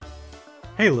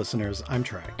Hey listeners, I'm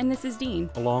Trey. And this is Dean.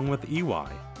 Along with EY.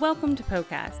 Welcome to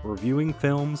Podcast. Reviewing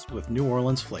films With New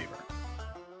Orleans flavor.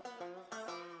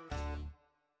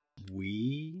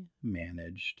 We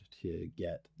managed to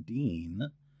get Dean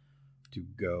to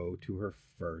go to her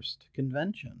first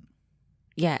convention.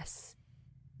 Yes.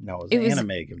 No, it was an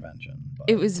anime convention. But...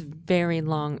 It was very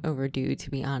long overdue,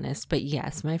 to be honest. But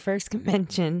yes, my first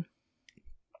convention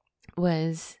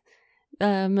was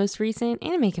the most recent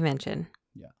anime convention.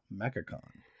 Yeah, MechaCon,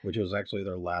 which was actually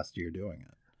their last year doing it.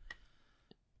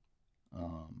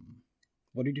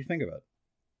 What did you think of it?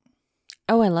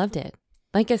 Oh, I loved it.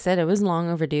 Like I said, it was long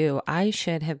overdue. I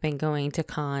should have been going to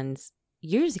cons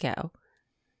years ago.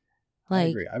 I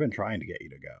agree. I've been trying to get you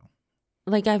to go.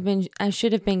 I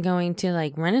should have been going to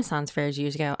like Renaissance fairs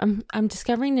years ago. I'm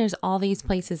discovering there's all these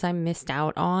places I missed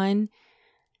out on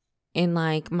in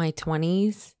like my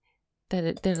 20s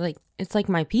that they're like, it's like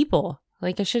my people.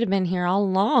 Like I should have been here all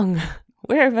along.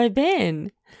 Where have I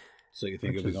been? So you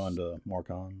think you'll be going to more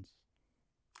cons?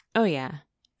 Oh yeah,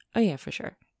 for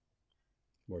sure.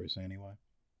 What were you saying anyway?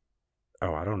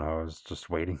 Oh, I don't know. I was just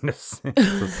waiting to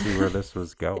see where this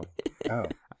was going. Oh.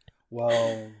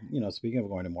 Well, speaking of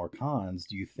going to more cons,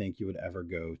 do you think you would ever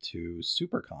go to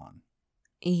SuperCon?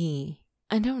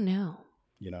 I don't know.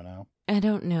 You don't know? I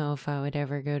don't know if I would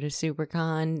ever go to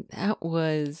SuperCon.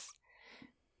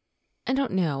 I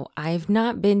don't know. I've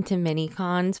not been to many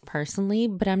cons personally,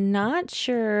 but I'm not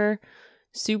sure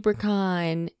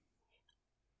SuperCon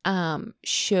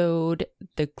showed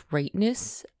the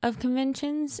greatness of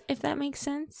conventions, if that makes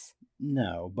sense.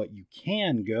 No, but you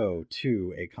can go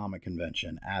to a comic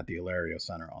convention at the Hilario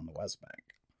Center on the West Bank.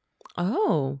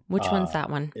 Oh, which one's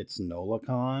that one? It's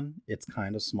NolaCon. It's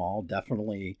kind of small.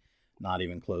 Definitely not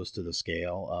even close to the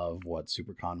scale of what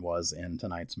SuperCon was in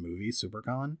tonight's movie,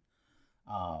 SuperCon.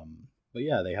 But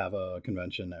yeah, they have a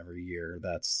convention every year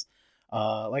that's,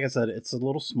 like I said, it's a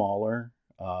little smaller,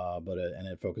 but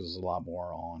it focuses a lot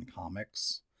more on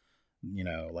comics.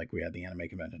 Like we had the anime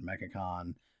convention,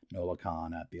 MechaCon.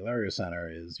 NolaCon at the Hilario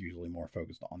Center is usually more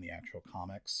focused on the actual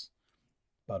comics.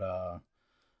 But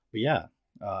yeah,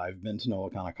 I've been to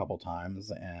NolaCon a couple times,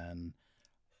 and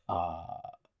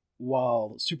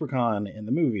while SuperCon in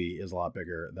the movie is a lot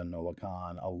bigger than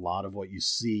NolaCon, a lot of what you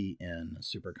see in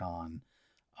SuperCon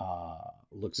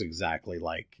looks exactly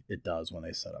like it does when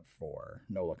they set up for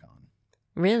NolaCon.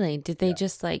 Really? Did they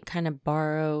just like kind of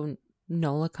borrow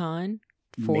NolaCon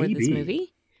for this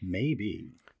movie?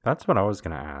 Maybe. That's what I was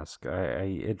going to ask.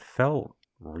 It felt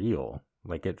real.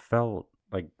 Like it felt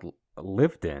like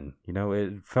lived in,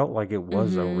 it felt like it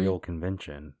was a real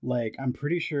convention. Like, I'm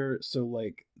pretty sure. So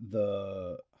like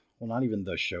not even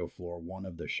the show floor, one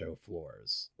of the show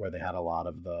floors where they had a lot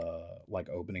of the like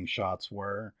opening shots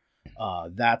were,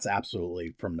 that's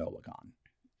absolutely from NolaCon.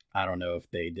 I don't know if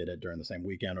they did it during the same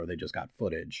weekend or they just got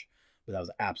footage, but that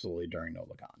was absolutely during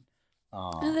NolaCon.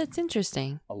 Oh, that's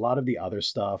interesting. A lot of the other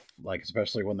stuff, like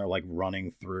especially when they're like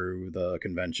running through the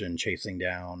convention, chasing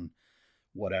down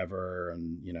whatever,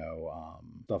 and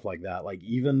stuff like that. Like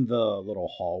even the little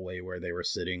hallway where they were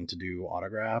sitting to do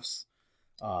autographs,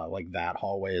 like that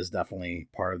hallway is definitely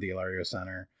part of the Hilario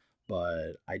Center.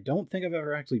 But I don't think I've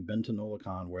ever actually been to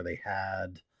NolaCon where they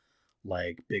had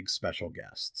like big special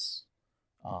guests.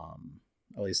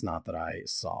 At least not that I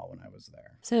saw when I was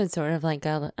there. So it's sort of like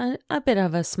a bit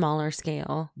of a smaller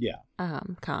scale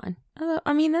con.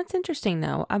 I mean, that's interesting,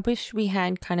 though. I wish we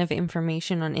had kind of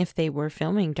information on if they were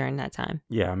filming during that time.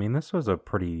 Yeah, I mean, this was a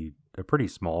pretty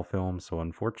small film, so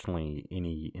unfortunately,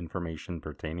 any information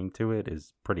pertaining to it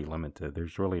is pretty limited.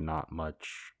 There's really not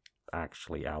much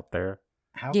actually out there.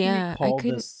 How can you call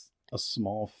this a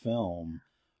small film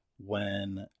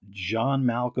when John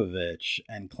Malkovich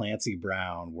and Clancy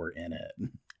Brown were in it?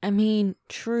 I mean,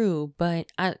 true,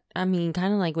 but I mean,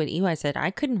 kind of like what EY said, I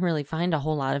couldn't really find a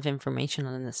whole lot of information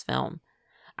on this film.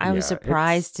 I was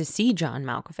surprised to see John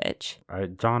Malkovich.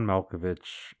 John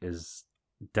Malkovich is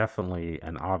definitely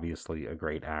and obviously a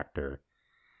great actor,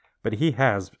 but he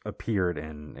has appeared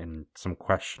in some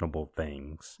questionable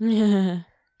things.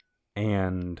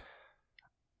 And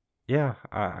yeah,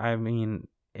 I mean,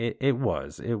 it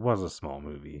was a small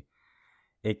movie.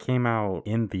 It came out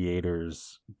in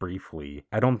theaters briefly.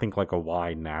 I don't think like a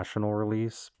wide national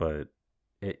release, but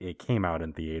it came out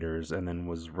in theaters and then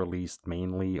was released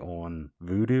mainly on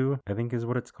Vudu, I think is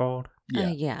what it's called.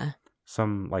 Yeah.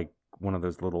 Some like one of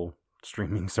those little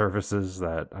streaming services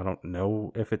that I don't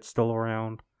know if it's still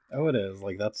around. Oh, it is.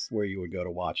 Like that's where you would go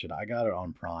to watch it. I got it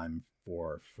on Prime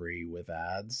for free with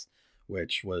ads,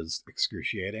 which was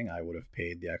excruciating. I would have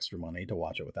paid the extra money to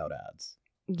watch it without ads.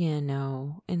 Yeah,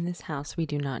 no. In this house, we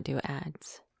do not do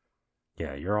ads.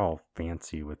 Yeah, you're all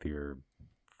fancy with your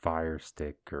Fire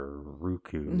Stick or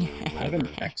Roku. Or I have an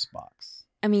whatever. Xbox.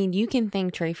 I mean, you can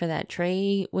thank Trey for that.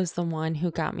 Trey was the one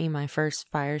who got me my first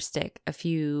Fire Stick a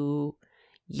few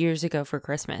years ago for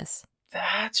Christmas.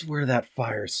 That's where that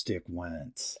Fire Stick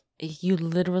went. You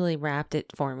literally wrapped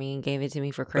it for me and gave it to me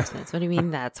for Christmas. What do you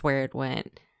mean that's where it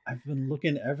went? I've been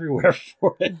looking everywhere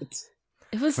for it.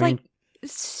 It was I mean, like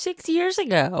 6 years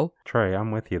ago. Trey, I'm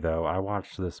with you though. I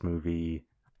watched this movie,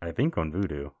 I think on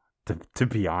Vudu. To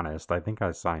be honest, I think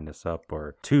I signed this up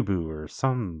or Tubu or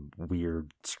some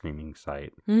weird streaming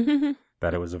site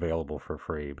that it was available for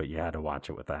free, but you had to watch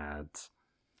it with ads.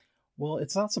 Well,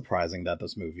 it's not surprising that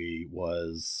this movie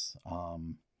was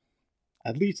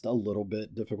at least a little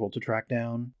bit difficult to track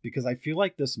down, because I feel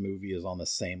like this movie is on the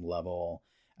same level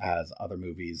as other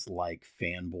movies like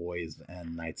Fanboys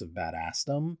and Knights of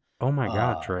Badassdom. Oh my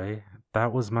god, Trey.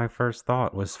 That was my first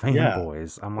thought, was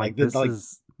Fanboys. I'm like, this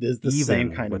is the same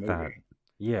even kind of with movie. that.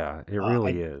 Yeah, it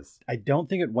really is. I don't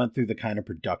think it went through the kind of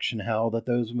production hell that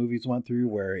those movies went through,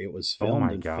 where it was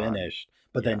filmed and finished,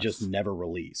 but then just never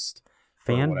released.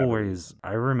 Fanboys,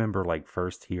 I remember like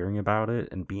first hearing about it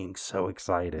and being so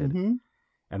excited. Mm-hmm.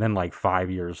 And then like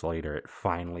 5 years later, it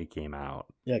finally came out.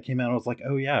 Yeah, it came out. I was like,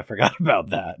 oh yeah, I forgot about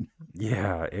that.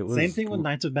 Yeah, it was. Same thing with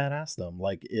Knights of Badassdom.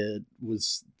 Like, it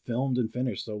was filmed and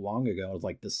finished so long ago. I was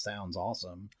like, this sounds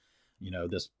awesome. You know,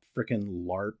 this freaking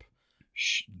LARP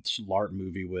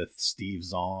movie with Steve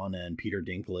Zahn and Peter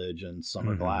Dinklage and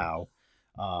Summer Glau.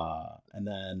 And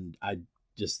then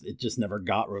it just never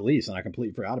got released, and I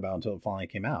completely forgot about it until it finally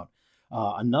came out.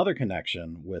 Another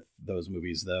connection with those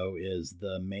movies, though, is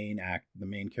the main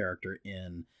character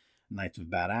in Knights of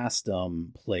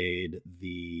Badassdom played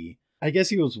I guess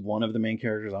he was one of the main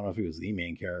characters. I don't know if he was the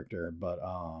main character, but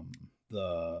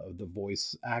the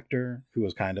voice actor who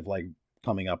was kind of like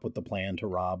coming up with the plan to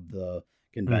rob the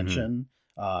convention.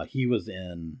 He was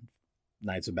in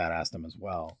Knights of Badassdom as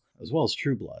well as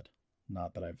True Blood.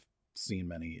 Not that I've seen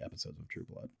many episodes of True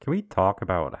Blood. Can we talk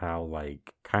about how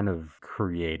like kind of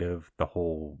creative the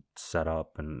whole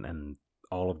setup and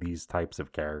all of these types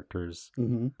of characters?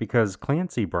 Because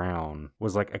Clancy Brown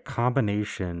was like a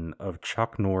combination of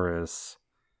Chuck Norris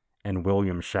and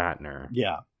William Shatner.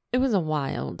 Yeah, it was a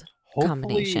wild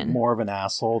combination. More of an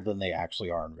asshole than they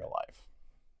actually are in real life.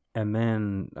 And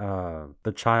then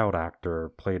the child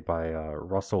actor played by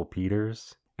Russell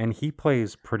Peters. And he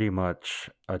plays pretty much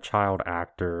a child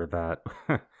actor that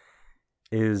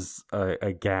is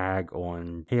a gag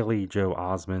on Haley Joel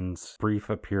Osment's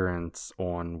brief appearance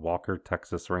on Walker,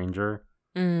 Texas Ranger,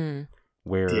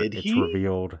 where it's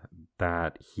revealed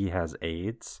that he has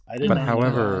AIDS. But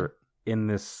however, in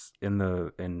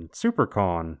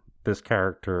SuperCon, this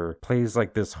character plays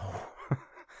like this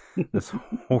this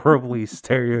horribly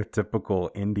stereotypical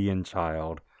Indian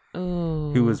child.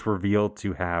 Ooh. Who was revealed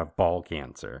to have ball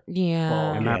cancer.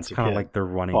 Yeah. And that's kind of like the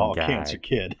running gag. Ball cancer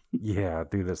kid. Yeah,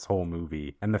 through this whole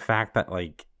movie. And the fact that,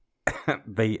 like,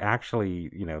 they actually,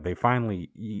 they finally,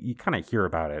 you kind of hear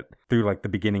about it through, like, the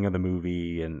beginning of the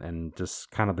movie and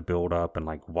just kind of the build up and,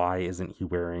 like, why isn't he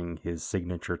wearing his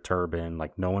signature turban?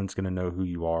 Like, no one's going to know who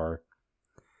you are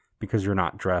because you're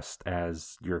not dressed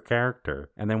as your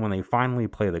character. And then when they finally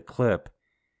play the clip,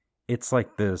 it's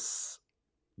like this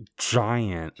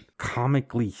giant,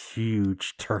 comically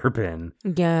huge turban.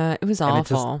 Yeah, it was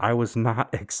awful. I was not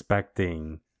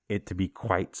expecting it to be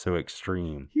quite so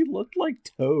extreme. He looked like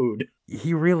Toad.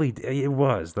 He really, it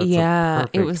was. That's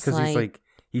it was because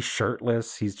he's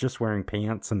shirtless. He's just wearing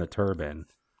pants and the turban.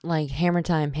 Like Hammer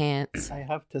Time pants. I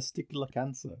have testicular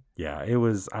cancer. Yeah, it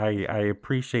was. I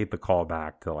appreciate the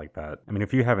callback to like that. I mean,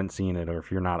 if you haven't seen it or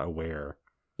if you're not aware.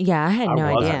 Yeah, I had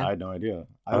no idea. I had no idea.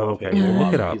 Okay,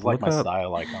 look it up. He's like my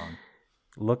style icon.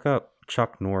 Look up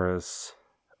Chuck Norris,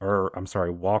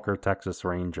 Walker, Texas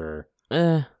Ranger,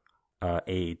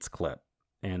 AIDS clip,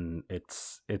 and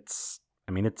it's. I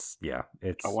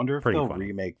wonder if they'll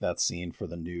remake that scene for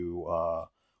the new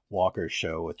Walker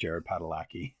show with Jared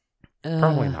Padalecki.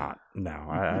 Probably not. No,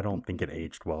 I don't think it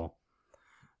aged well.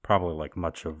 Probably like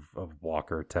much of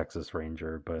Walker, Texas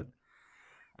Ranger, but.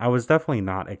 I was definitely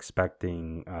not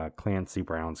expecting Clancy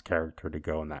Brown's character to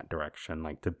go in that direction,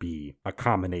 like to be a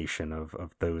combination of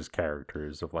those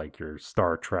characters of like your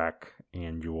Star Trek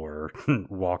and your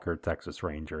Walker, Texas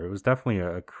Ranger. It was definitely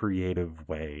a creative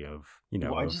way of,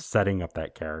 setting up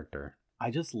that character.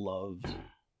 I just loved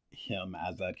him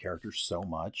as that character so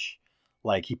much.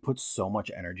 Like, he puts so much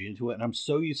energy into it, and I'm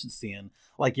so used to seeing,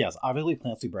 like, yes, obviously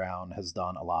Clancy Brown has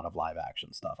done a lot of live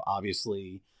action stuff.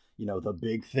 Obviously, the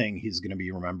big thing he's going to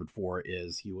be remembered for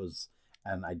is he was,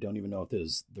 and I don't even know if this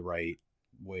is the right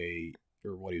way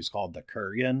or what he was called, the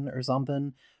Kurgan or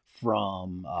something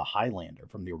from Highlander,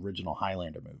 from the original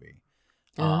Highlander movie.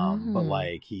 But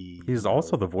like he's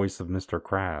also the voice of Mr.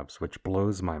 Krabs, which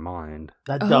blows my mind.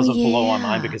 That doesn't blow my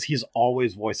mind because he's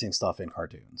always voicing stuff in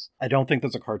cartoons. I don't think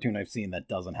there's a cartoon I've seen that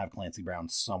doesn't have Clancy Brown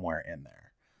somewhere in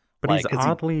there. But like,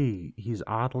 he's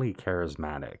oddly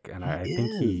charismatic, and I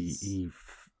think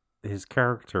his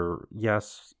character,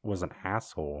 yes, was an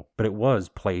asshole, but it was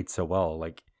played so well.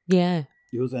 Like, it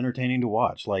was entertaining to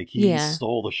watch. Like, he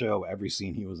stole the show every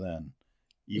scene he was in,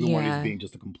 even when he was being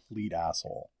just a complete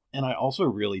asshole. And I also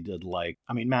really did like,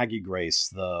 I mean, Maggie Grace,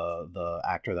 the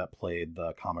actor that played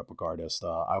the comic book artist.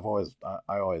 I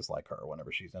always like her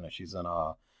whenever she's in it. She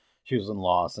was in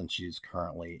Lost, and she's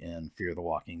currently in Fear the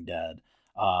Walking Dead.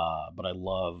 But I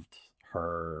loved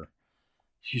her.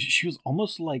 She was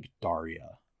almost like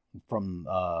Daria from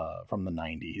the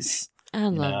 90s. I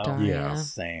love Daria. Yeah,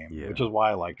 same. Yeah. Which is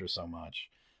why I liked her so much.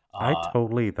 I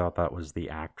totally thought that was the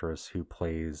actress who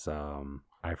plays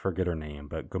I forget her name,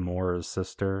 but Gamora's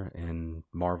sister in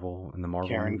the Marvel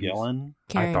Karen movies. Gillan.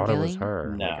 I thought it was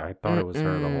her. No, I thought it was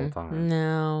her the whole time.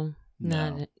 No,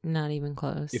 not even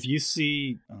close. If you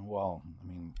see, well, I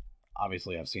mean,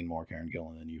 obviously I've seen more Karen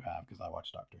Gillan than you have because I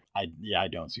watched Doctor. I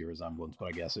don't see a resemblance, but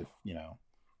I guess if you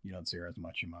don't see her as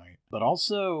much, you might. But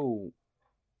also,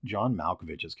 John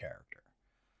Malkovich's character,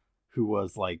 who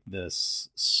was like this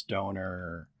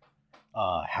stoner,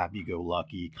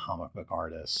 happy-go-lucky comic book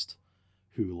artist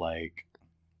who like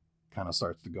kind of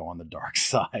starts to go on the dark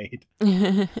side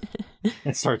and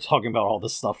starts talking about all the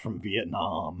stuff from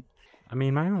Vietnam. I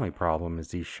mean, my only problem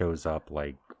is he shows up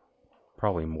like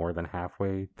probably more than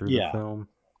halfway through the film.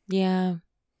 Yeah.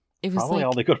 It was probably like,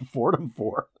 all they could afford him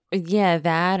for. Yeah,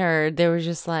 that, or they were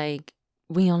just like,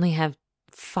 we only have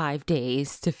 5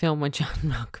 days to film with John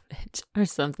Malkovich or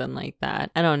something like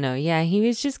that. I don't know. Yeah, he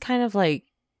was just kind of like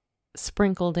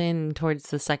sprinkled in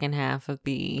towards the second half of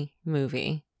the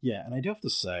movie. Yeah, and I do have to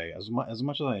say, as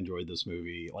much as I enjoyed this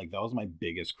movie, like that was my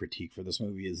biggest critique for this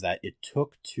movie, is that it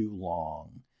took too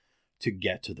long to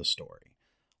get to the story.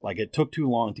 Like it took too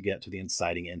long to get to the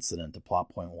inciting incident, to plot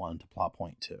point 1 to plot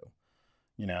point 2.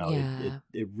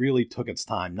 It really took its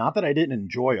time. Not that I didn't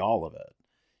enjoy all of it.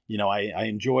 I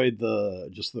enjoyed the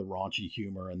raunchy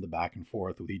humor and the back and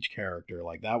forth with each character.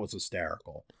 Like that was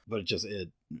hysterical. But as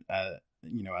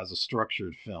a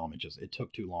structured film, it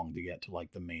took too long to get to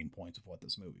like the main points of what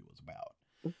this movie was about.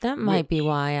 That might be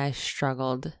why I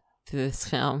struggled through this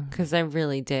film, because I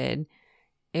really did.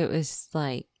 It was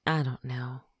like, I don't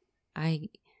know. I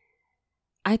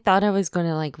thought I was going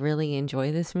to like really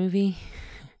enjoy this movie.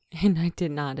 And I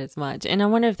did not as much. And I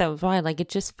wonder if that was why. Like, it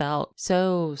just felt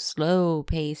so slow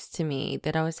paced to me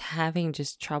that I was having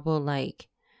just trouble. Like,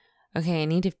 okay, I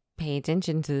need to pay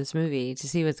attention to this movie to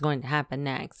see what's going to happen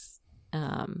next.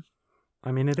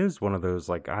 I mean, it is one of those,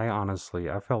 like, I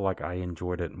felt like I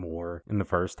enjoyed it more in the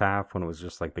first half when it was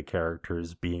just like the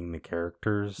characters being the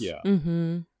characters. Yeah.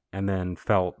 Mm-hmm. And then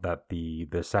felt that the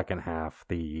second half,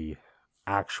 the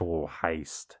actual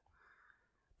heist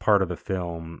part of the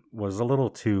film was a little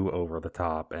too over the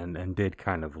top and did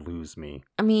kind of lose me.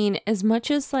 I mean, as much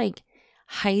as like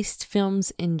heist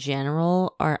films in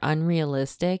general are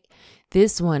unrealistic,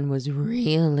 this one was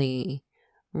really,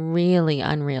 really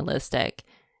unrealistic.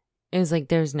 It was like,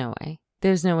 there's no way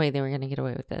they were going to get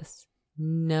away with this.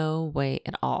 No way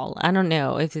at all. I don't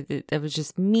know if it was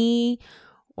just me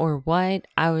or what.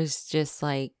 I was just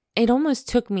like, it almost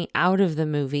took me out of the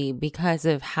movie because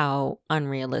of how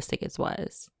unrealistic it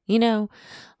was.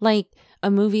 Like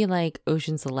a movie like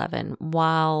Ocean's 11,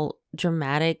 while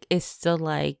dramatic, is still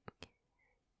like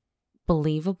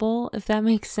believable, if that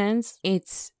makes sense.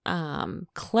 It's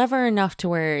clever enough to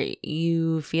where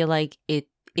you feel like it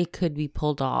could be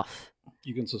pulled off.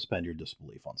 You can suspend your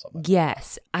disbelief on something.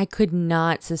 Yes, I could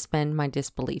not suspend my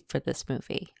disbelief for this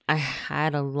movie. I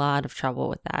had a lot of trouble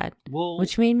with that,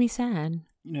 which made me sad.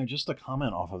 Just to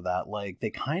comment off of that, like they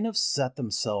kind of set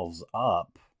themselves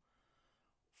up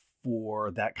for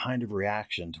that kind of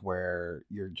reaction to where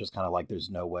you're just kind of like,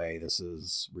 there's no way this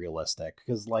is realistic.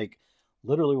 Because like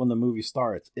literally when the movie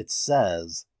starts, it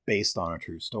says based on a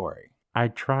true story. I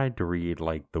tried to read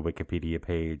like the Wikipedia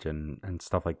page and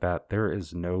stuff like that. There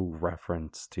is no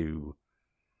reference to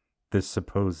this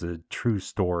supposed true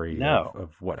story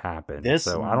of what happened.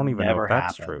 So I don't even know if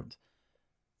that's true.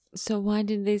 So why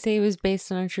did they say it was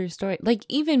based on a true story? Like,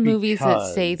 even movies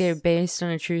that say they're based on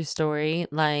a true story,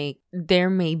 like, there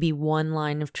may be one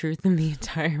line of truth in the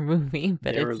entire movie,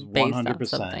 but there it's is based 100% on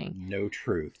something. No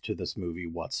truth to this movie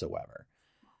whatsoever.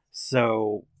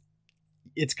 So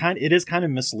it is kind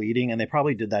of misleading, and they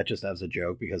probably did that just as a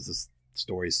joke because this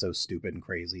story is so stupid and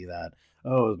crazy that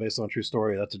oh, it was based on a true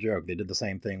story. That's a joke. They did the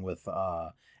same thing with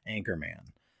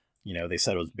Anchorman. You know, they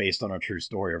said it was based on a true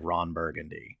story of Ron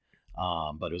Burgundy,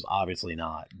 but it was obviously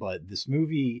not. But this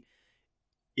movie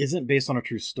isn't based on a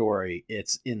true story.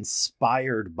 It's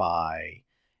inspired by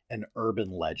an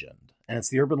urban legend. And it's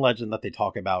the urban legend that they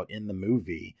talk about in the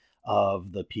movie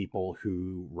of the people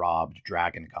who robbed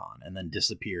Dragon Con and then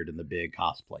disappeared in the big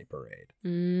cosplay parade.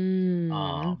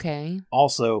 Okay.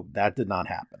 Also, that did not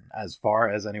happen. As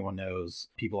far as anyone knows,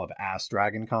 people have asked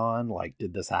Dragon Con, like,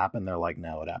 did this happen? They're like,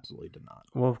 no, it absolutely did not.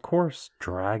 Well, of course,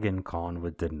 Dragon Con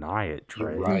would deny it,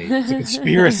 Trey. You're right. It's a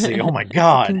conspiracy. Oh my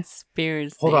God.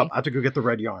 Conspiracy. Hold up. I have to go get the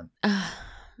red yarn.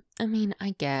 I mean,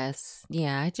 I guess.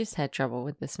 Yeah, I just had trouble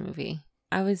with this movie.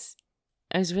 I was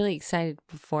really excited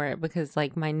for it because,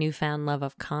 like, my newfound love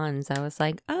of cons, I was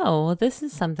like, oh, well, this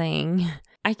is something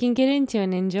I can get into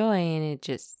and enjoy, and it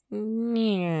just...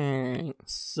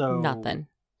 So... nothing.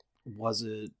 Was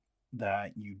it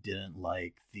that you didn't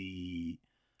like the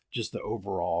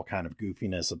overall kind of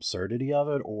goofiness, absurdity of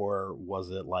it, or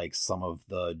was it like some of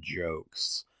the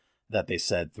jokes that they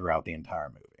said throughout the entire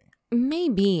movie?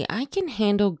 Maybe. I can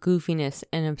handle goofiness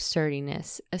and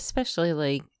absurdiness, especially,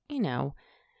 like, you know,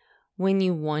 when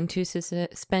you want to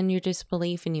suspend your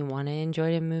disbelief and you want to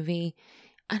enjoy a movie.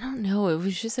 I don't know. It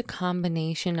was just a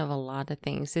combination of a lot of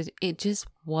things. It just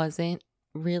wasn't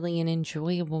really an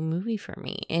enjoyable movie for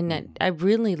me. And I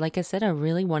really, like I said, I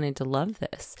really wanted to love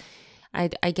this.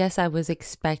 I guess I was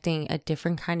expecting a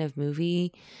different kind of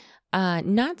movie.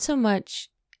 Not so much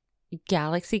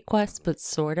Galaxy Quest, but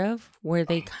sort of, where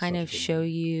they kind of show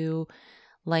you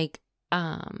like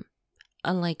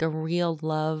a real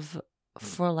love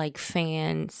for like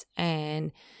fans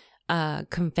and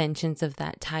conventions of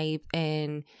that type.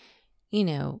 And you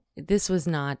know, this was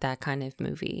not that kind of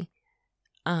movie.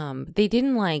 They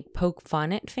didn't like poke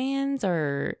fun at fans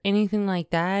or anything like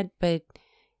that, but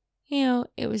you know,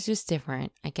 it was just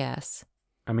different, I guess.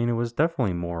 I mean, it was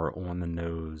definitely more on the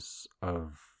nose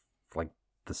of like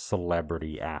the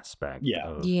celebrity aspect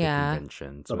of the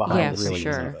convention. So it really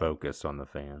isn't focused on the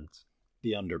fans.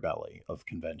 The underbelly of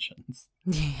conventions.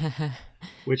 Yeah.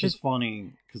 Which is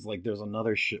funny because like there's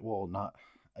another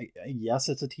yes,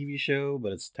 it's a TV show,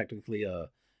 but it's technically a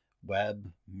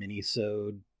web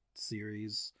minisode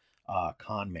series,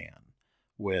 Con Man,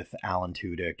 with Alan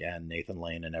Tudyk and Nathan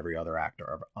Lane and every other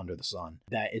actor under the sun.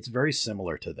 That it's very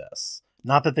similar to this.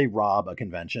 Not that they rob a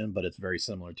convention, but it's very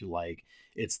similar to like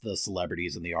it's the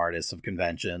celebrities and the artists of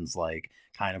conventions, like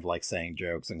kind of like saying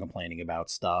jokes and complaining about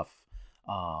stuff,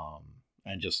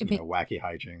 and just wacky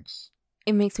hijinks.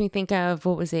 It makes me think of,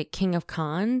 what was it, King of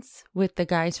Cons with the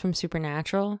guys from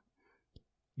Supernatural?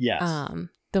 Yes.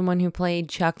 The one who played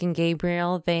Chuck and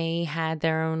Gabriel, they had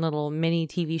their own little mini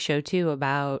TV show too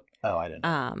about I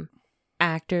didn't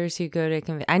actors who go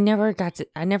to I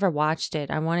never watched it.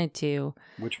 I wanted to.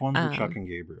 Which ones were Chuck and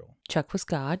Gabriel? Chuck was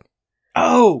God.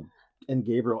 Oh, and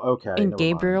Gabriel. Okay, and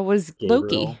Gabriel was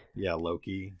Loki. Yeah,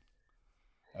 Loki.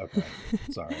 Okay,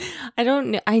 sorry. I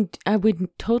don't know. I would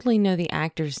totally know the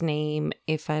actor's name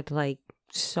if I'd like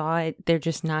saw it. They're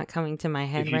just not coming to my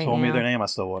head right now. If you told me their name, I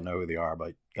still wouldn't know who they are.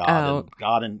 But God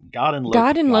and Loki.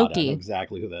 God and Loki. I know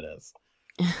exactly who that is.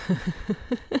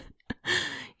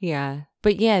 Yeah.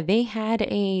 But yeah, they had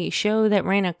a show that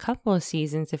ran a couple of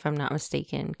seasons, if I'm not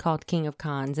mistaken, called King of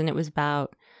Cons, and it was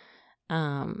about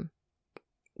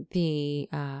the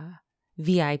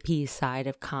VIP side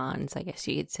of cons, I guess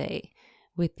you could say,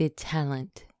 with the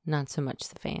talent, not so much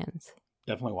the fans.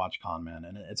 Definitely watch Con Man,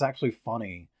 and it's actually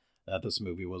funny that this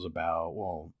movie was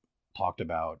talked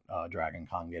about Dragon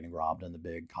Con getting robbed in the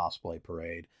big cosplay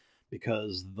parade,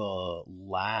 because the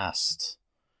last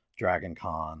Dragon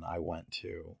Con I went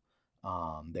to,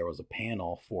 there was a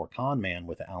panel for Con Man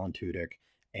with Alan Tudyk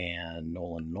and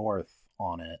Nolan North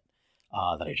on it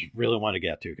that I just really wanted to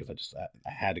get to because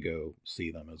I had to go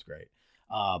see them. It was great.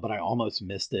 But I almost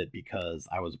missed it because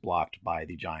I was blocked by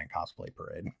the giant cosplay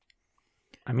parade.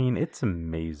 I mean, it's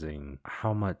amazing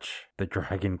how much the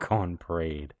Dragon Con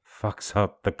parade fucks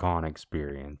up the con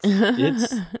experience.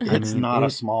 It's not a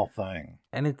small thing.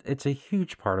 And it's a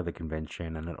huge part of the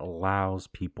convention, and it allows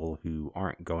people who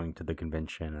aren't going to the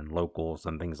convention and locals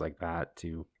and things like that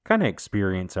to kind of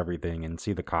experience everything and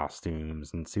see the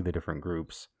costumes and see the different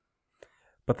groups.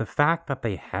 But the fact that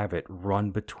they have it run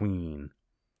between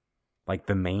like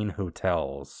the main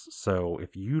hotels, so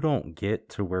if you don't get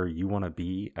to where you want to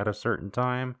be at a certain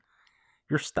time,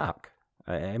 you're stuck.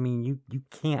 I mean, you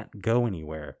can't go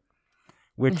anywhere,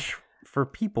 which for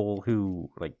people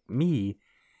who like me,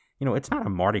 it's not a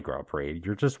Mardi Gras parade.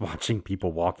 You're just watching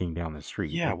people walking down the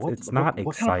street. Yeah, it's not exciting.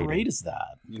 What kind of parade is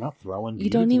that? You're not throwing You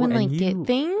don't beads? even get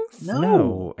things?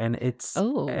 No, and it's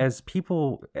Oh. as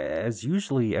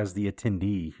usually as the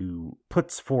attendee who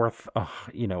puts forth,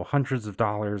 hundreds of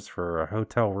dollars for a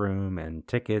hotel room and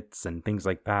tickets and things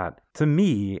like that. To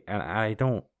me, and I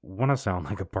don't want to sound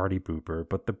like a party pooper,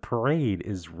 but the parade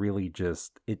is really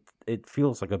just it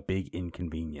feels like a big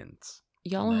inconvenience.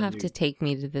 Y'all have to take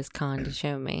me to this con to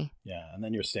show me. Yeah, and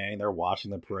then you're standing there watching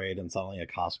the parade, and suddenly a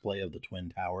cosplay of the Twin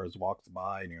Towers walks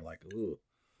by, and you're like, ooh.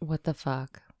 What the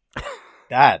fuck?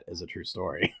 That is a true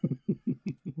story.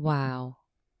 Wow.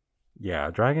 Yeah,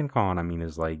 Dragon Con, I mean,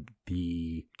 is like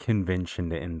the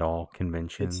convention to end all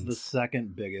conventions. It's the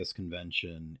second biggest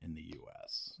convention in the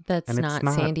U.S. That's not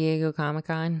San Diego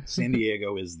Comic-Con? San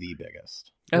Diego is the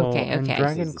biggest. Okay. And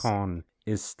Dragon Con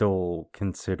is still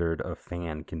considered a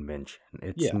fan convention.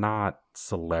 It's not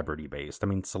celebrity based. I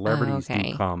mean, celebrities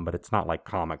do come, but it's not like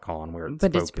Comic-Con where it's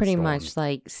it's pretty much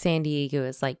like San Diego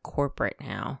is like corporate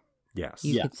now. Yes.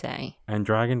 You could say. And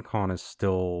Dragon Con is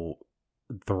still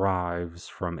thrives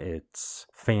from its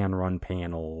fan run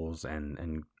panels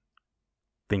and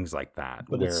things like that.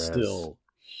 But it's still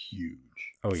huge.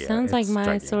 Oh yeah. Sounds like my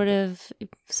gigantic.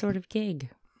 sort of gig.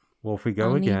 Well, if we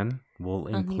go again, we'll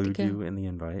include you in the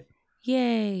invite.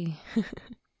 Yay.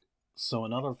 So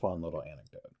another fun little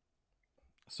anecdote.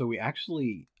 So I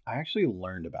actually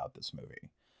learned about this movie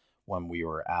when we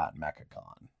were at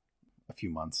MechaCon a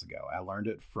few months ago. I learned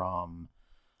it from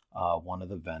one of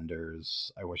the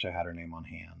vendors. I wish I had her name on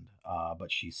hand,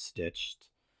 but she stitched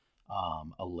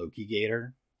a Loki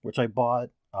Gator, which I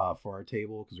bought for our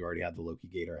table because we already had the Loki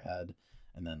Gator head,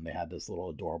 and then they had this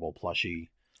little adorable plushie.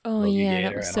 Oh Loki yeah, Gator,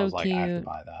 that was and so I was like, cute. I have to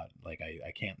buy that. Like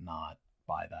I can't not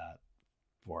buy that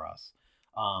for us.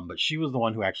 But she was the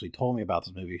one who actually told me about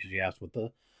this movie because she asked what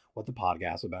the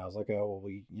podcast about. I was like, oh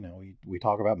well, we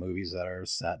talk about movies that are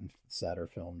set or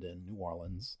filmed in New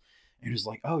Orleans, and she's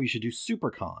like, oh, you should do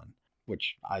SuperCon,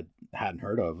 which I hadn't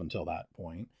heard of until that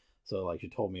point. So like she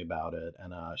told me about it,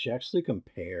 and she actually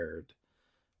compared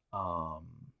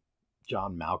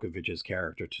John Malkovich's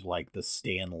character to like the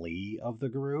Stan Lee of the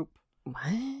group.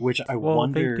 What? Which I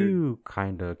wonder. They do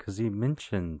kind of, because he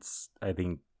mentions, I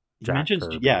think, Jack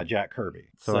Kirby. Yeah, Jack Kirby.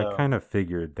 So I kind of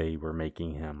figured they were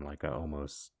making him like a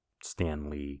almost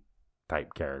Stan Lee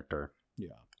type character. Yeah.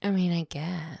 I mean, I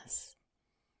guess.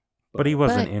 But he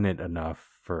wasn't in it enough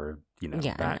for,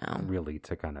 that really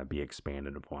to kind of be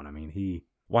expanded upon. I mean,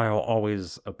 while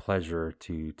always a pleasure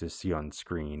to see on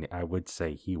screen, I would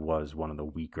say he was one of the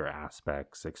weaker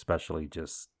aspects, especially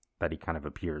just that he kind of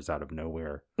appears out of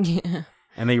nowhere. Yeah.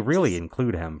 And they really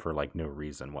include him for like no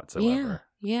reason whatsoever.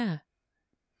 Yeah.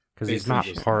 Because he's not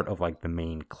part of like the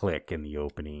main clique in the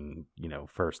opening,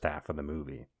 first half of the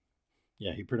movie.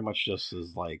 Yeah, he pretty much just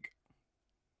is like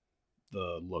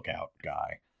the lookout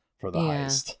guy for the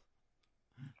heist.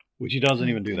 Which he doesn't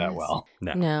even do that well.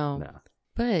 No.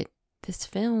 But this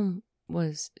film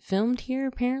was filmed here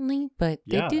apparently, but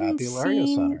they didn't at the Hilario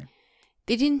Center.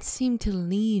 They didn't seem to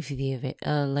leave the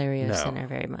Hilario Center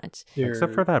very much.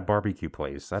 Except for that barbecue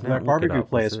place. That barbecue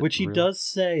place, which he does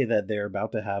say that they're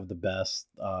about to have the best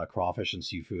crawfish and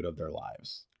seafood of their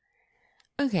lives.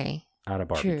 Okay. At a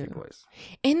barbecue place.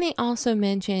 And they also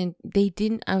mentioned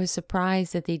I was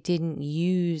surprised that they didn't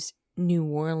use New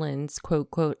Orleans, quote,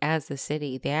 quote, as the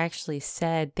city. They actually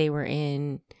said they were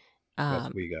in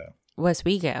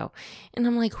Westwego. And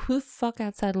I'm like, who the fuck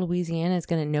outside of Louisiana is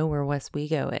going to know where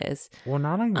Westwego is? Well,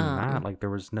 not even that. Like, there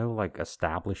was no, like,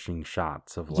 establishing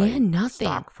shots of, like, nothing.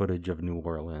 Stock footage of New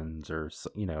Orleans or,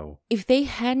 If they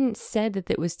hadn't said that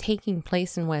it was taking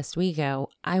place in Westwego,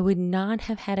 I would not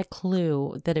have had a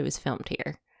clue that it was filmed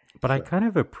here. But I kind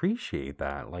of appreciate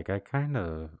that. Like, I don't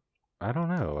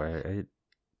know.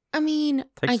 I mean,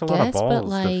 takes a lot of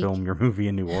balls to film your movie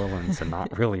in New Orleans and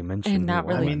not really mention New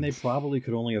Orleans. I mean, they probably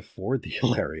could only afford the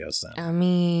Hilario Center. I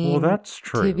mean, well, that's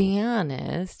true. To be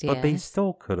honest, but they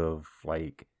still could have,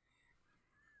 like,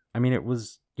 I mean, it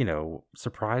was,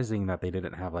 surprising that they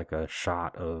didn't have, like, a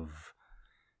shot of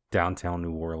downtown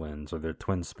New Orleans or the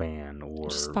Twin Span or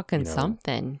just fucking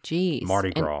something. Jeez,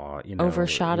 Mardi Gras,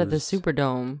 overshot of the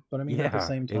Superdome. But I mean, at the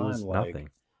same time, it was like, nothing.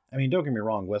 I mean, don't get me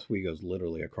wrong, Westwego is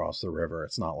literally across the river.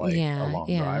 It's not like a long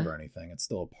drive or anything. It's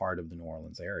still a part of the New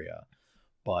Orleans area.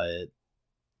 But,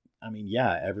 I mean,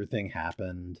 everything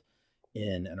happened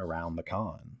in and around the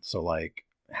con. So, like,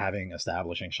 having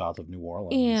establishing shots of New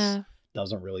Orleans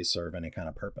doesn't really serve any kind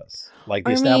of purpose. Like,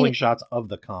 the establishing shots of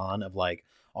the con, of, like,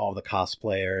 all the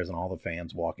cosplayers and all the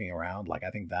fans walking around, like, I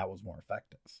think that was more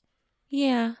effective.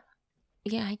 Yeah.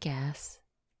 Yeah, I guess.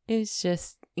 It's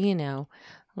just,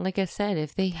 like I said,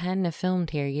 if they hadn't have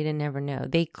filmed here, you'd never know.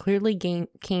 They clearly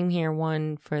came here,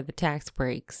 one, for the tax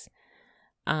breaks,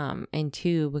 and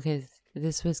two, because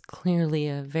this was clearly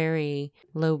a very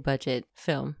low budget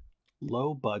film.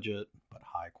 Low budget, but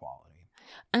high quality.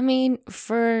 I mean,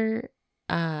 for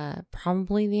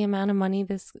probably the amount of money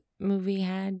this movie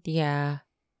had, yeah,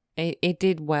 it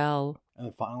did well.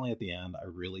 And finally, at the end, I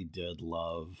really did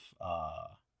love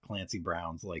Clancy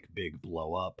Brown's like big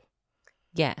blow up.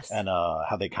 Yes. And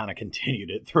how they kind of continued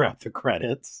it throughout the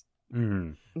credits.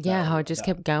 Mm. Yeah, how it just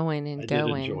kept going and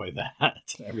going. I did enjoy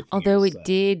that. Although it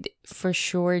did for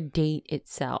sure date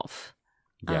itself.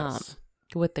 Yes.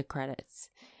 With the credits.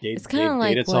 It's kind of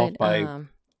like itself by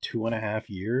 2.5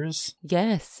 years.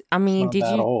 Yes. I mean, it's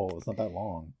not that old. It's not that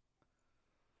long.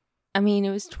 I mean, it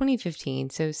was 2015,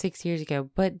 so 6 years ago.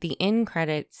 But the end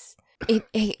credits,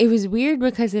 it was weird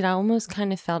because it almost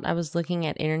kind of felt I was looking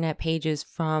at internet pages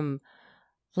from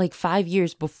like 5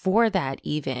 years before that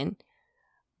even,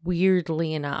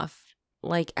 weirdly enough.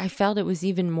 Like, I felt it was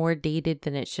even more dated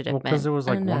than it should have been. Because it was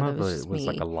like it was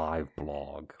like a live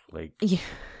blog. Like, yeah.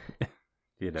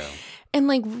 You know. And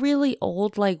like really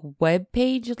old like web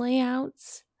page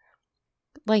layouts.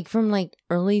 Like from like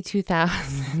early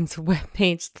 2000s web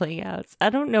page layouts. I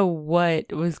don't know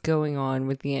what was going on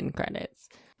with the end credits.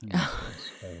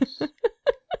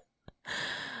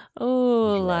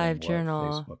 Oh, live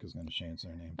journal. Facebook is going to change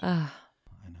their name. I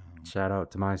know. Shout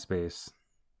out to MySpace.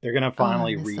 They're going to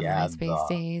finally re-add MySpace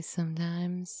days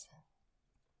sometimes.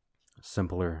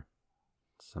 Simpler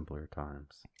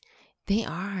times. They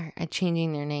are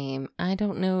changing their name. I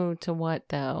don't know to what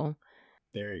though.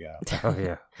 There you go. Oh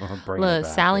yeah. Look,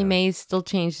 Sally Mae still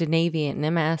changed to Navient, and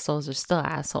them assholes are still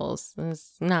assholes.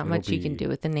 There's not much you can do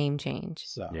with the name change.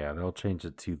 So, yeah, they'll change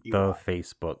it to the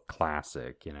Facebook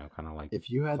Classic. You know, kind of like if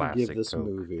you had to give this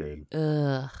movie,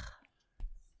 it's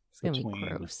gonna be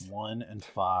gross. 1 and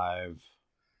 5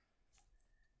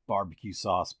 barbecue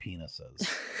sauce penises,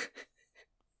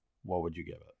 what would you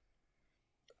give it?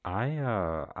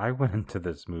 I went into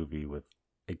this movie with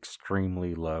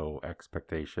extremely low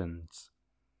expectations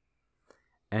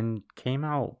and came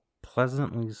out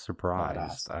pleasantly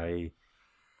surprised. My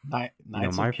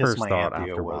first thought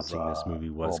after watching this movie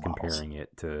was comparing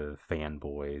it to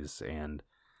Fanboys, and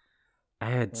I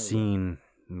had seen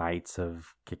Knights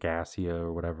of Kikassia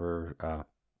or whatever,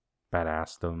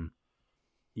 Badassdom.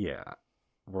 Yeah,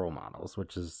 Role Models,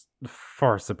 which is a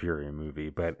far superior movie,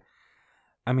 but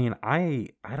I mean, I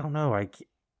don't know,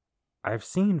 I've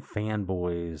seen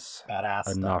Fanboys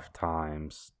enough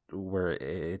times where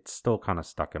it's still kind of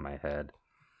stuck in my head.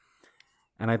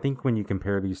 And I think when you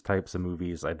compare these types of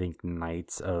movies, I think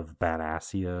Knights of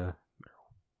Badassia,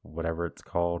 whatever it's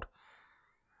called,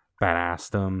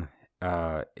 Badassdom,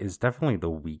 is definitely the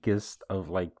weakest of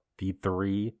like the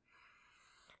three.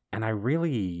 And I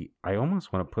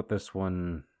almost want to put this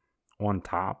one on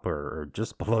top or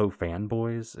just below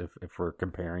Fanboys if we're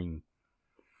comparing,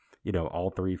 you know, all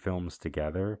three films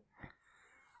together.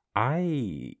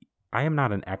 I am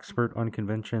not an expert on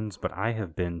conventions, but I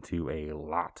have been to a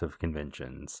lot of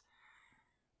conventions,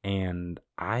 and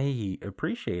I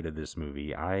appreciated this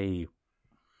movie. It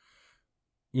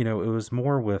was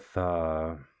more with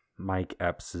Mike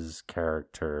Epps'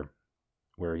 character,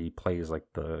 where he plays like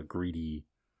the greedy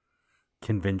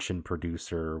convention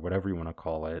producer, or whatever you want to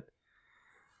call it.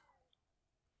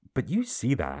 But you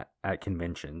see that at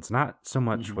conventions, not so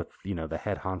much with, the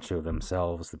head honcho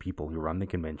themselves, the people who run the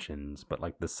conventions, but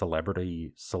like the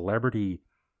celebrity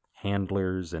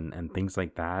handlers and things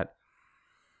like that.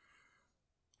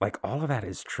 Like all of that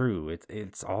is true.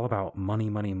 It's all about money,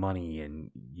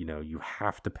 and you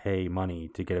have to pay money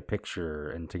to get a picture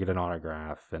and to get an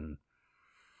autograph, and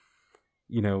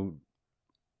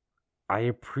I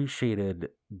appreciated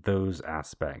those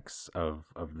aspects of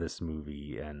this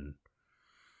movie, and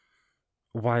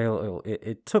while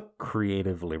it took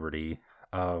creative liberty,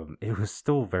 it was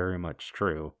still very much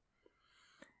true.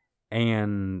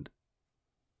 And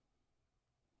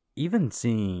even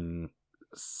seeing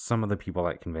some of the people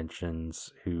at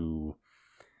conventions who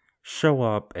show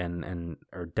up and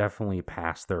are definitely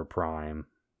past their prime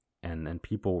and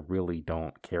people really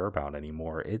don't care about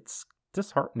anymore, it's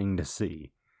disheartening to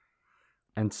see.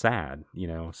 And sad,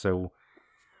 So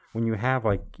when you have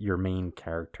like your main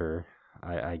character,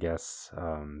 I guess,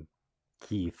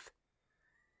 Keith,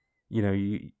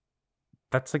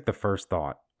 that's like the first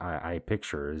thought I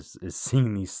picture is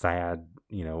seeing these sad,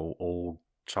 old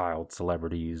child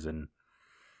celebrities and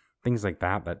things like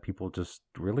that people just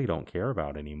really don't care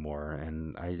about anymore.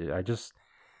 And I just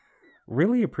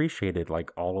really appreciated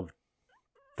like all of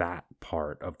that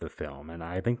part of the film. And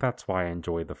I think that's why I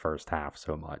enjoyed the first half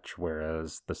so much,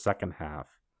 whereas the second half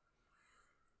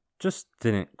just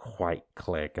didn't quite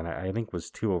click, and I think was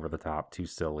too over the top, too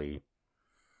silly,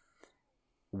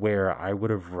 where I would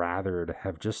have rathered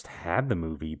have just had the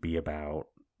movie be about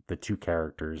the two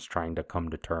characters trying to come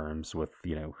to terms with,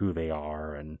 who they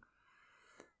are and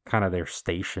kind of their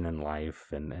station in life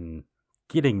and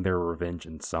getting their revenge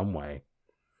in some way.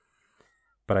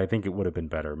 But I think it would have been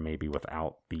better maybe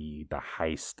without the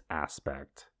heist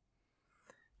aspect.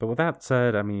 But with that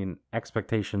said, I mean,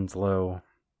 expectations low,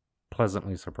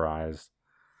 pleasantly surprised.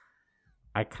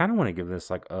 I kind of want to give this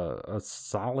like a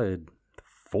solid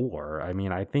 4. I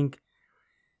mean, I think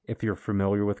if you're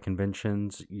familiar with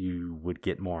conventions, you would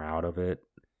get more out of it.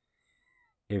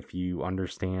 If you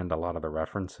understand a lot of the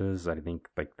references, I think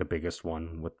like the biggest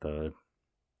one with the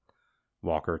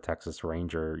Walker Texas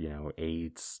Ranger,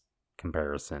 AIDS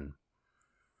comparison,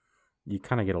 you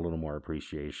kind of get a little more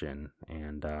appreciation.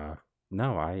 And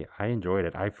no, I enjoyed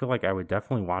it. I feel like I would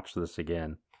definitely watch this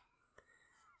again.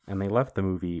 And they left the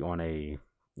movie on a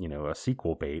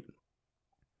sequel bait.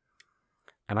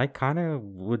 And I kind of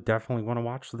would definitely want to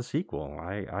watch the sequel.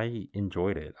 I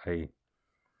enjoyed it. I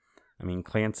mean,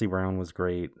 Clancy Brown was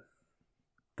great.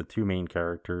 The two main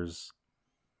characters,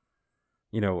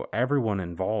 everyone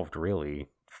involved really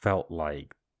felt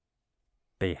like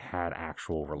they had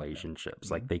actual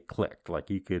relationships. Like they clicked. Like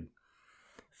you could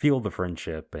feel the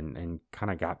friendship and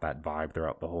kind of got that vibe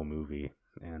throughout the whole movie.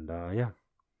 And yeah,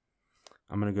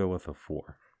 I'm going to go with a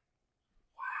 4.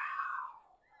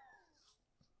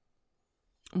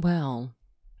 Well,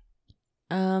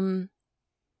 I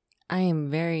am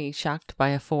very shocked by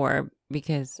a 4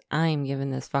 because I am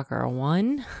giving this fucker a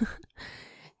 1.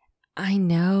 I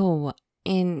know,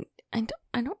 and I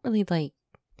don't really like.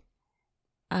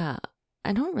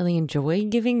 I don't really enjoy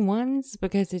giving 1s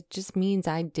because it just means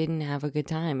I didn't have a good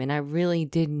time, and I really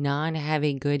did not have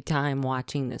a good time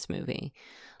watching this movie.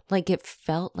 Like it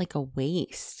felt like a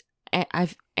waste.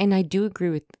 And I do agree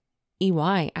with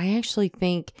EY. I actually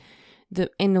think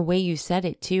in the way you said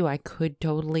it too, I could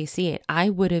totally see it. I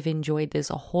would have enjoyed this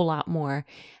a whole lot more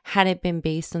had it been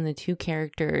based on the two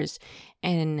characters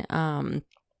and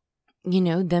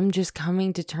them just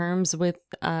coming to terms with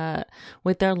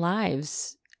their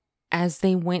lives as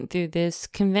they went through this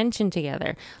convention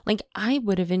together. Like I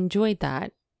would have enjoyed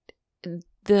that.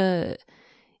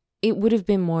 It would have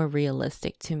been more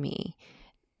realistic to me.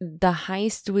 The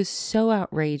heist was so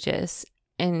outrageous,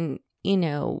 and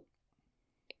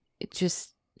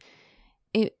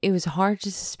it was hard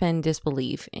to suspend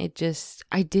disbelief.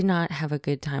 I did not have a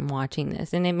good time watching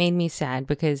this, and it made me sad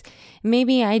because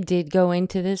maybe I did go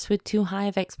into this with too high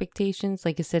of expectations.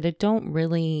 Like I said, I don't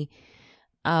really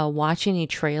watch any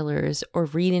trailers or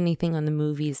read anything on the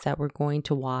movies that we're going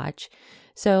to watch.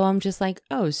 So I'm just like,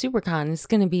 oh, SuperCon is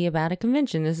going to be about a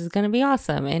convention. This is going to be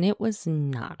awesome. And it was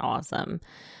not awesome.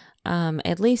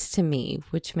 At least to me,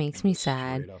 which makes me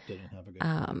sad.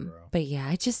 But yeah,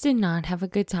 I just did not have a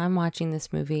good time watching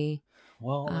this movie.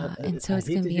 Well, and so it's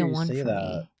going to be a 1 for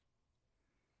me.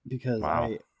 Because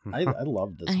wow. I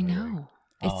love this movie. I know.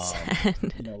 It's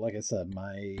sad. Like I said,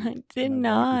 my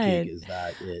critique is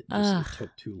that it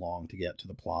took too long to get to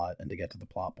the plot and to get to the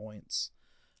plot points.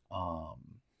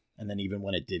 And then even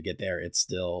when it did get there, it's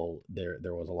still there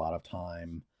was a lot of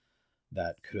time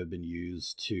that could have been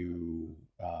used to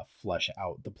flesh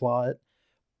out the plot.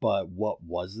 But what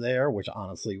was there, which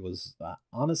honestly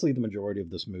the majority of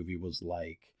this movie was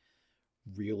like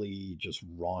really just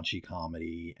raunchy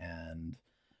comedy, and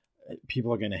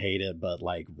people are going to hate it, but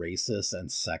like racist and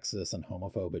sexist and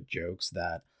homophobic jokes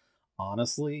that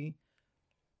honestly,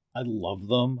 I love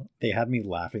them. They had me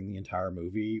laughing the entire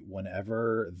movie.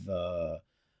 Whenever the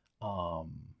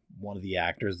one of the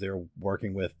actors they're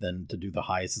working with then to do the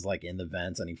heist is like in the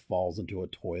vents and he falls into a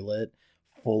toilet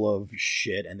full of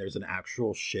shit and there's an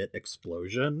actual shit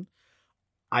explosion,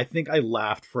 I think I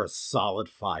laughed for a solid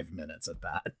 5 minutes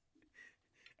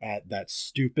at that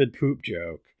stupid poop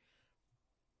joke.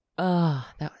 Oh,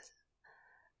 that was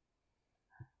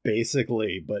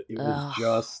basically, but it was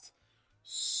just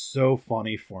so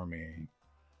funny for me.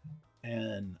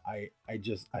 And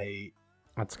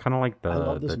that's kind of like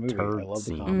the movie. turd I love the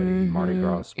scene comedy. in Mardi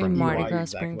Gras Spring in Mardi Break. Gras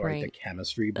exactly Spring right. Break. The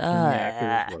chemistry between the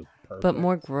actors was perfect. But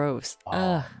more gross.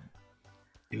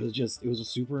 It was a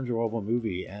super enjoyable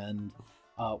movie, and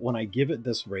when I give it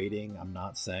this rating, I'm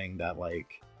not saying that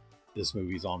like this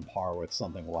movie's on par with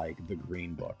something like The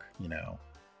Green Book,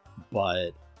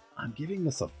 but I'm giving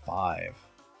this a 5.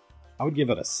 I would give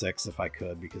it a 6 if I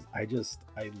could, because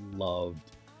I love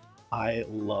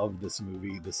this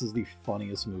movie. This is the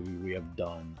funniest movie we have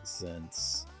done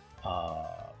since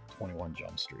 21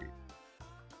 Jump Street.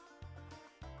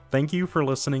 Thank you for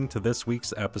listening to this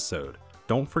week's episode.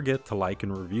 Don't forget to like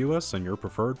and review us on your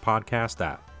preferred podcast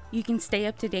app. You can stay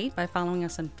up to date by following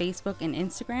us on Facebook and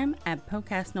Instagram at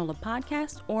Podcastnola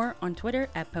Podcast or on Twitter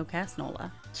at Podcastnola.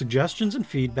 Suggestions and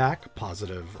feedback,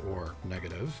 positive or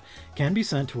negative, can be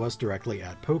sent to us directly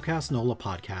at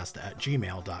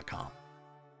podcastnolapodcast@gmail.com.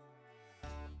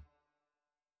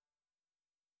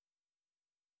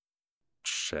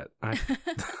 Shit.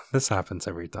 This happens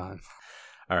every time.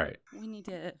 All right. We need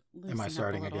to loosen Am I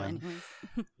starting up a little again? anyways.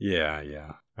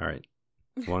 Yeah. All right.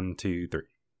 1, 2, 3.